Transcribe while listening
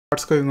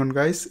What's going on,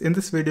 guys? In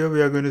this video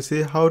we are going to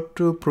see how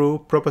to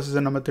prove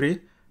proposition number 3.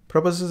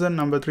 Proposition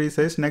number 3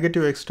 says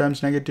negative x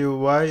times negative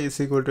y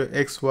is equal to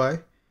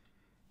xy.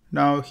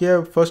 Now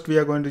here first we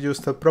are going to use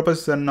the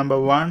proposition number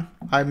 1.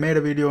 I made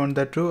a video on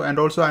that too, and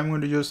also I'm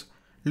going to use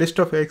list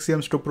of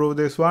axioms to prove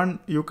this one.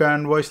 You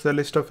can watch the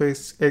list of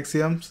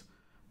axioms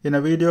in a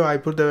video. I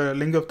put the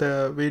link of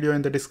the video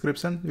in the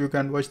description. You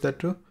can watch that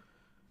too.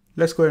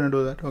 Let's go ahead and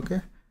do that,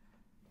 okay?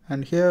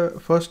 And here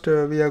first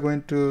we are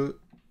going to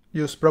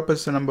use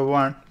proposition number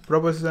 1.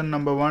 Proposition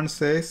number 1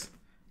 says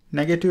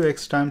negative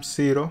x times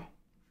 0.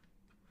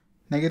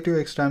 Negative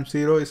x times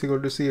 0 is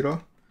equal to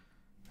 0.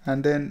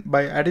 And then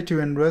by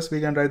additive inverse, we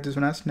can write this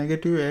one as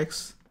negative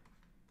x,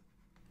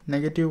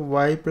 negative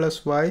y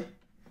plus y,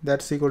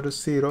 that's equal to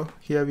 0.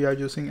 Here we are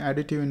using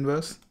additive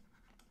inverse.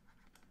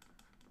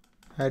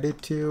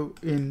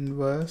 Additive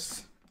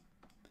inverse.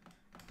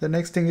 The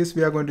next thing is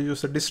we are going to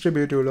use the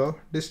distributive law.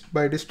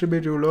 By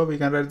distributive law, we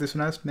can write this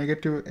one as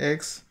negative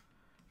x,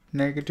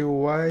 negative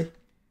y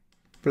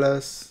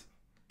plus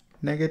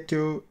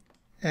negative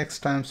x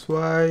times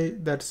y,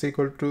 that's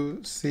equal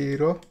to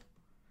 0.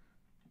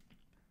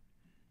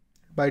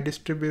 By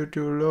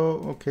distributive law,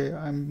 okay,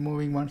 I'm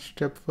moving one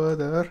step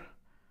further.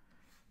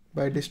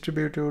 By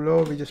distributive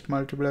law, we just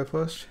multiply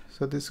first.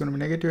 So this is going to be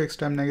negative x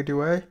times negative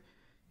y.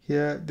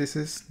 Here this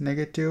is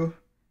negative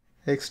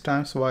x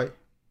times y.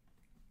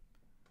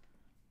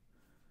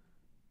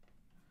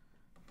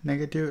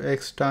 Negative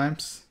x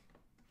times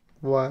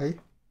y,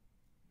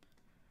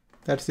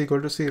 that's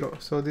equal to 0.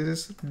 So this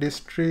is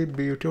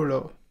distributive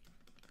law.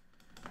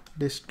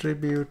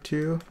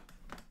 Distributive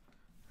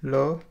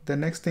law. The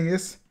next thing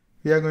is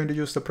we are going to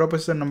use the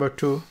proposition number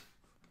 2.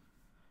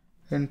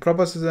 In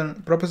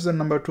proposition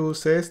number 2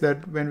 says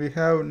that when we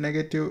have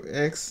negative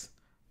x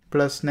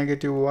plus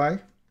negative y,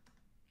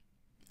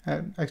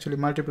 and actually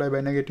multiply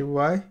by negative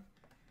y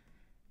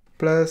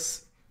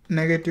plus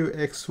negative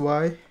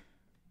xy,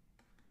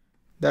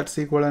 that's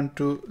equivalent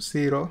to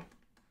 0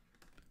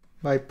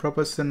 by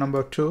proposition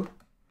number 2.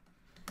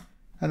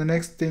 And the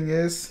next thing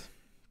is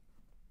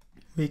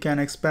we can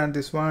expand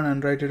this one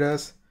and write it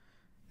as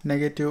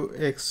negative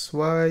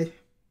xy,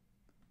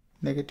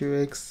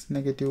 negative x,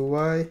 negative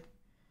y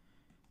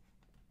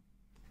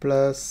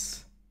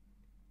plus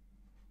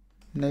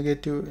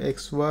negative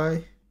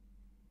xy,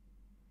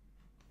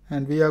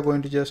 and we are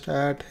going to just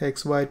add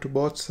xy to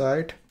both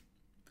sides.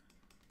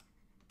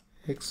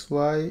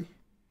 Xy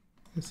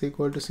is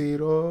equal to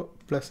 0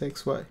 plus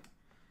xy.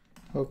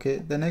 Okay,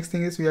 the next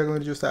thing is we are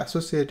going to use the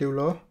associative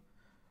law.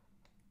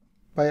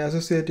 By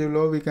associative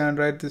law, we can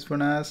write this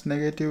one as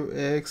negative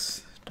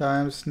x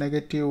times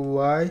negative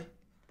y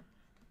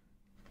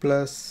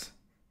plus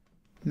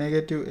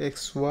negative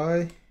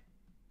xy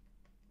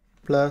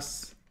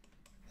plus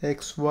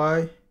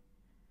xy,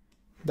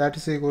 that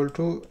is equal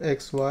to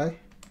xy.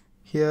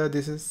 Here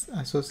this is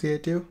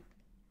associative,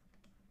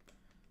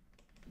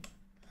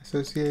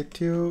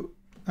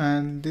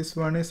 and this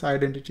one is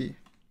identity.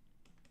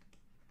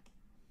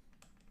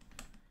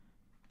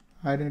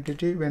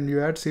 Identity, when you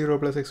add 0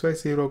 plus xy,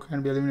 0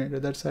 can be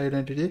eliminated. That's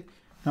identity.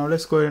 Now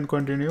let's go ahead and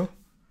continue.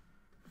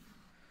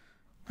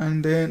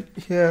 And then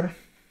here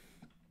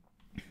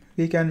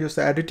we can use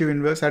the additive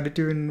inverse.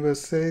 Additive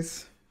inverse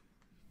says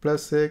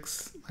plus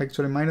x,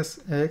 actually minus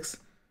x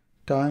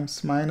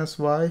times minus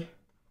y,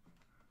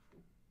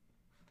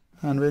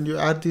 and when you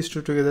add these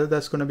two together,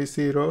 that's going to be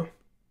 0.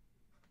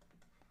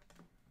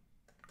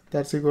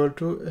 That's equal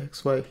to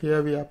xy.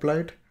 Here we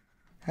applied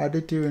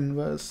additive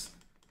inverse.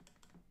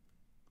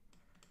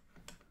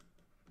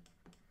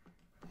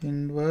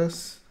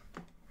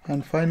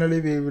 And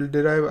finally we will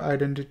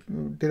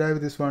derive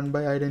this one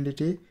by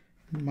identity.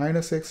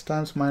 Minus x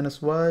times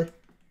minus y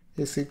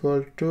is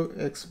equal to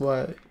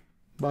xy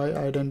by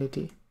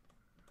identity.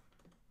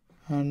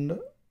 And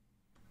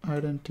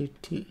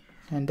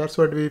that's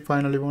what we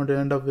finally want to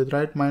end up with,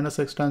 right? Minus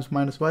x times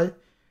minus y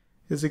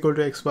is equal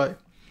to xy.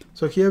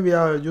 So here we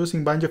are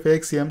using bunch of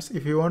axioms.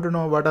 If you want to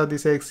know what are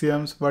these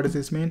axioms, what does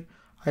this mean,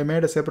 I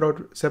made a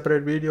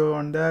separate video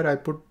on that. I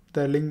put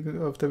the link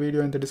of the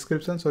video in the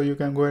description, so you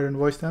can go ahead and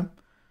watch them.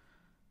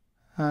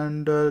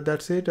 And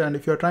that's it. And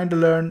if you're trying to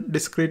learn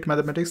discrete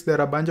mathematics, there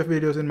are a bunch of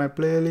videos in my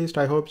playlist.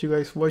 I hope you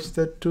guys watch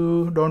that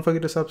too. Don't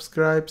forget to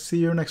subscribe. See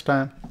you next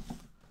time.